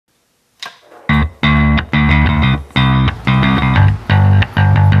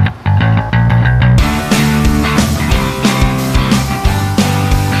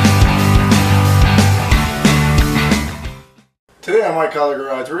White Collar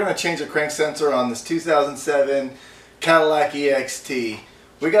Garage. We're going to change the crank sensor on this 2007 Cadillac EXT.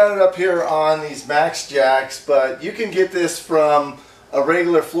 We got it up here on these max jacks, but you can get this from a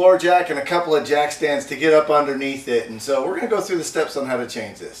regular floor jack and a couple of jack stands to get up underneath it. And so we're going to go through the steps on how to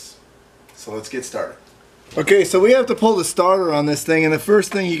change this. So let's get started. Okay, so we have to pull the starter on this thing, and the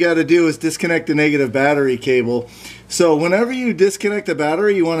first thing you got to do is disconnect the negative battery cable. So whenever you disconnect the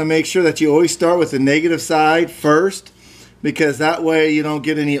battery, you want to make sure that you always start with the negative side first, because that way you don't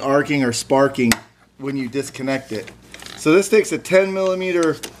get any arcing or sparking when you disconnect it. So this takes a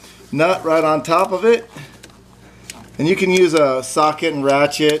 10mm nut right on top of it, and you can use a socket and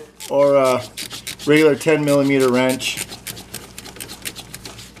ratchet or a regular 10mm wrench.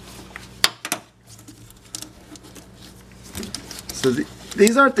 So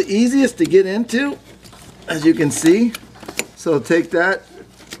these aren't the easiest to get into, as you can see. So take that,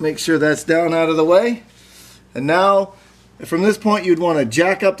 make sure that's down out of the way. And now, from this point, you'd want to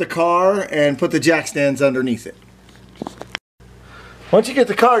jack up the car and put the jack stands underneath it. Once you get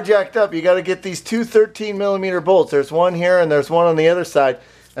the car jacked up, you got to get these two 13mm bolts. There's one here and there's one on the other side,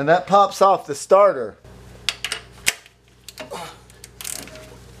 and that pops off the starter.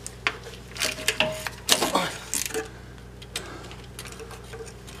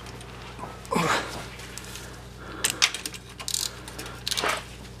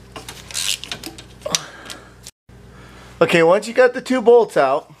 Okay, once you got the two bolts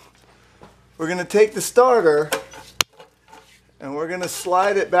out, we're going to take the starter and we're going to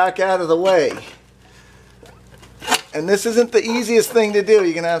slide it back out of the way. And this isn't the easiest thing to do.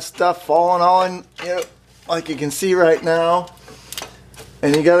 You're going to have stuff falling on, like you can see right now.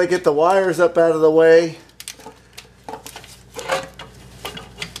 And you got to get the wires up out of the way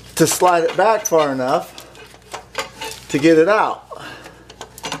to slide it back far enough to get it out.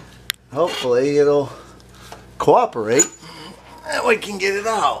 Hopefully it'll cooperate and we can get it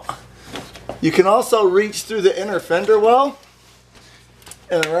out. You can also reach through the inner fender well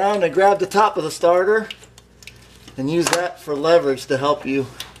and around and grab the top of the starter and use that for leverage to help you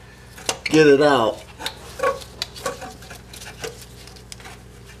get it out.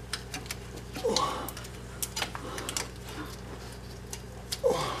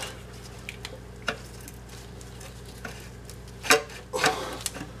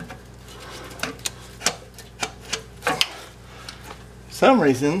 For some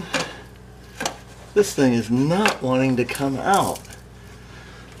reason this thing is not wanting to come out.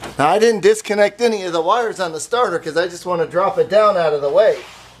 Now, I didn't disconnect any of the wires on the starter because I just want to drop it down out of the way.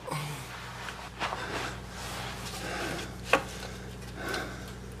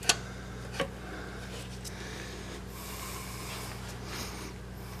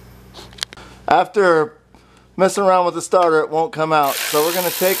 After messing around with the starter, it won't come out. So we're going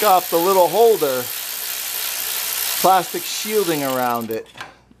to take off the little holder, plastic shielding around it.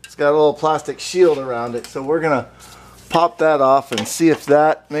 It's got a little plastic shield around it, so we're gonna pop that off and see if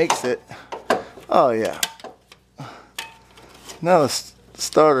that makes it. Oh yeah. Now the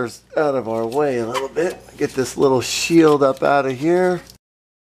starter's out of our way a little bit. Get this little shield up out of here.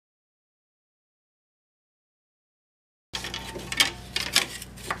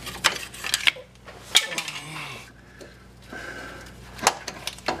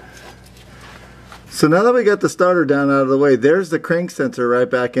 So now that we got the starter down out of the way, there's the crank sensor right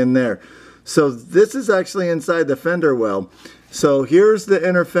back in there. So this is actually inside the fender well. So here's the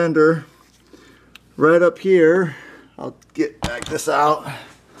inner fender right up here. I'll back this out.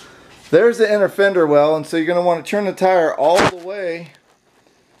 There's the inner fender well, and so you're going to want to turn the tire all the way.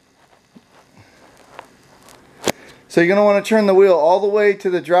 So you're going to want to turn the wheel all the way to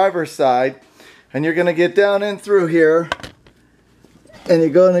the driver's side, and you're going to get down in through here. And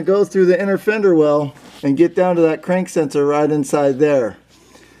you're going to go through the inner fender well and get down to that crank sensor right inside there.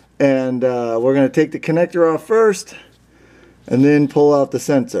 And we're going to take the connector off first and then pull out the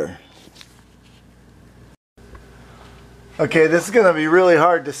sensor. Okay, this is going to be really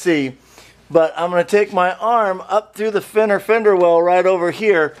hard to see, but I'm going to take my arm up through the fender well right over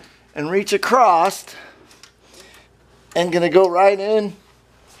here and reach across and going to go right in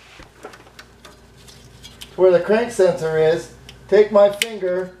where the crank sensor is. Take my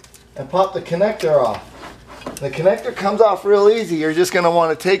finger and pop the connector off. The connector comes off real easy. You're just going to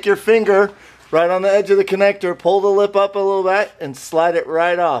want to take your finger right on the edge of the connector, pull the lip up a little bit, and slide it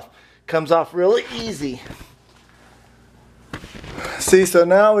right off. Comes off really easy. See, so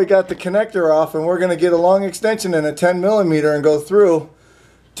now we got the connector off, and we're going to get a long extension and a 10mm and go through,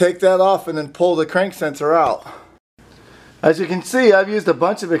 take that off, and then pull the crank sensor out. As you can see, I've used a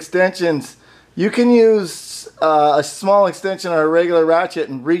bunch of extensions. You can use a small extension or a regular ratchet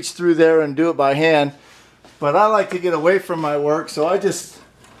and reach through there and do it by hand. but I like to get away from my work, so I just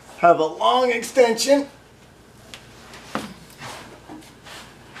have a long extension.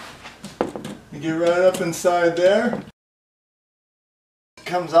 You get right up inside there.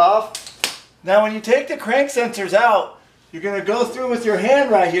 Comes off. Now when you take the crank sensors out, you're going to go through with your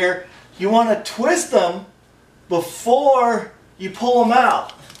hand right here. You want to twist them before you pull them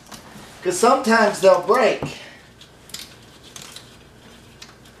out, because sometimes they'll break.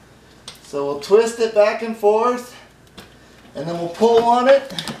 So we'll twist it back and forth, and then we'll pull on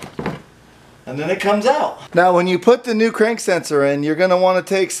it, and then it comes out. Now when you put the new crank sensor in, you're going to want to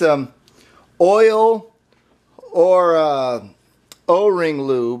take some oil or O-ring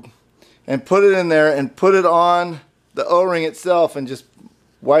lube and put it in there and put it on the O-ring itself and just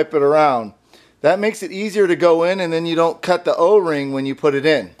wipe it around. That makes it easier to go in, and then you don't cut the O-ring when you put it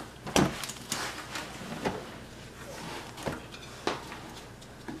in.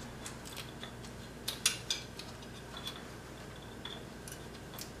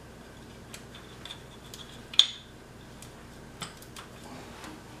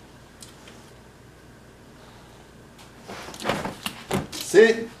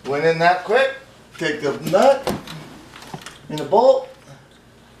 See, went in that quick. Take the nut and the bolt.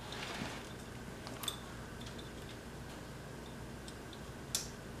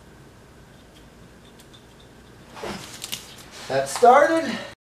 That started.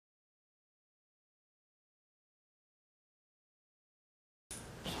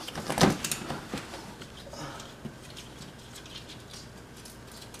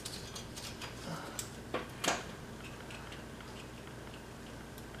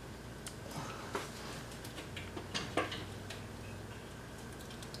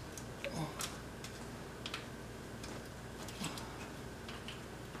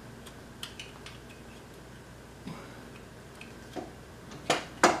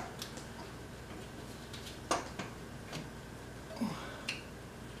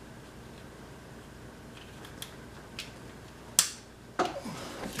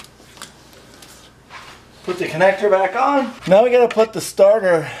 Put the connector back on. Now we got to put the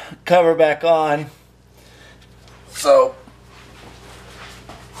starter cover back on. So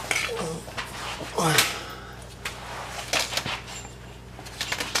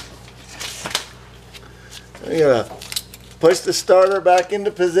we got to push the starter back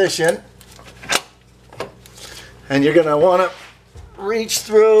into position, and you're going to want to reach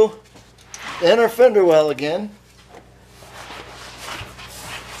through the inner fender well again.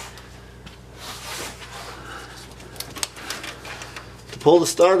 Pull the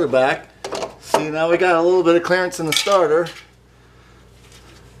starter back. See, now we got a little bit of clearance in the starter.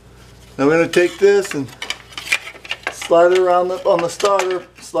 Now we're going to take this and slide it around on the starter,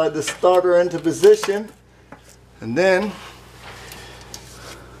 slide the starter into position, and then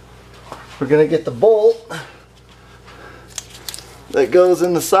we're going to get the bolt that goes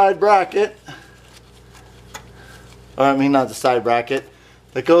in the side bracket, or I mean not the side bracket,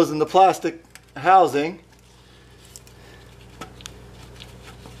 that goes in the plastic housing.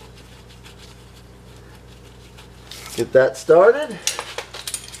 Get that started.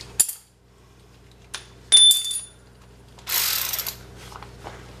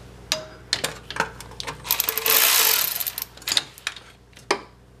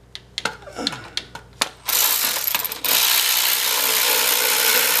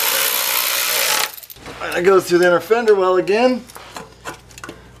 That goes through the inner fender well again.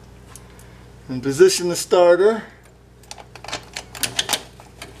 And position the starter.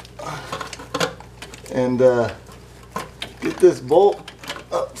 And get this bolt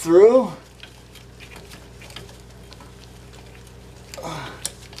up through.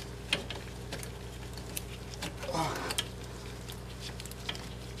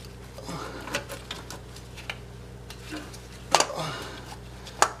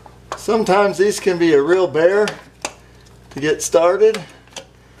 Sometimes these can be a real bear to get started,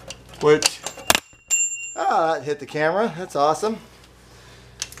 which, that hit the camera. That's awesome.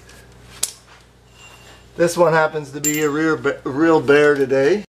 This one happens to be a real bear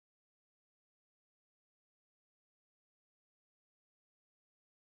today.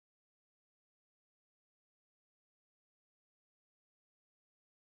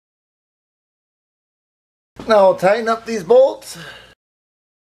 Now we'll tighten up these bolts.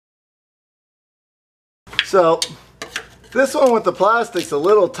 So this one with the plastic's a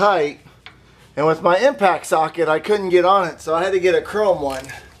little tight, and with my impact socket I couldn't get on it, so I had to get a chrome one.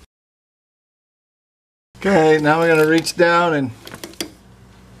 Okay, now we're going to reach down and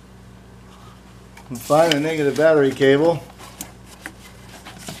find a negative battery cable,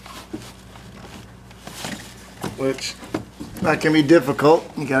 which that can be difficult.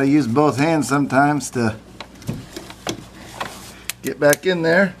 You got to use both hands sometimes to get back in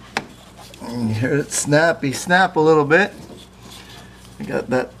there. And you hear it snap a little bit. We got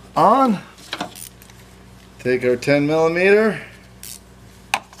that on. Take our 10mm.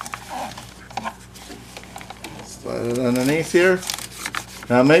 Slide it underneath here.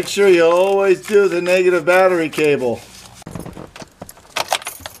 Now make sure you always do the negative battery cable.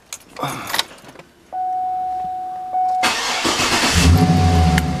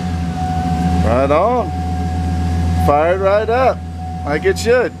 Right on. Fired right up like it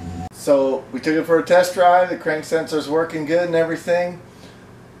should. So we took it for a test drive. The crank sensor is working good and everything.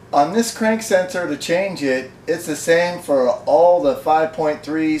 On this crank sensor, to change it, it's the same for all the 5.3s,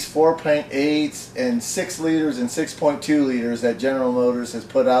 4.8s, and 6 liters and 6.2 liters that General Motors has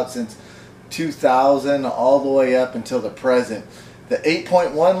put out since 2000 all the way up until the present. The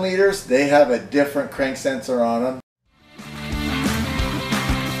 8.1 liters, they have a different crank sensor on them.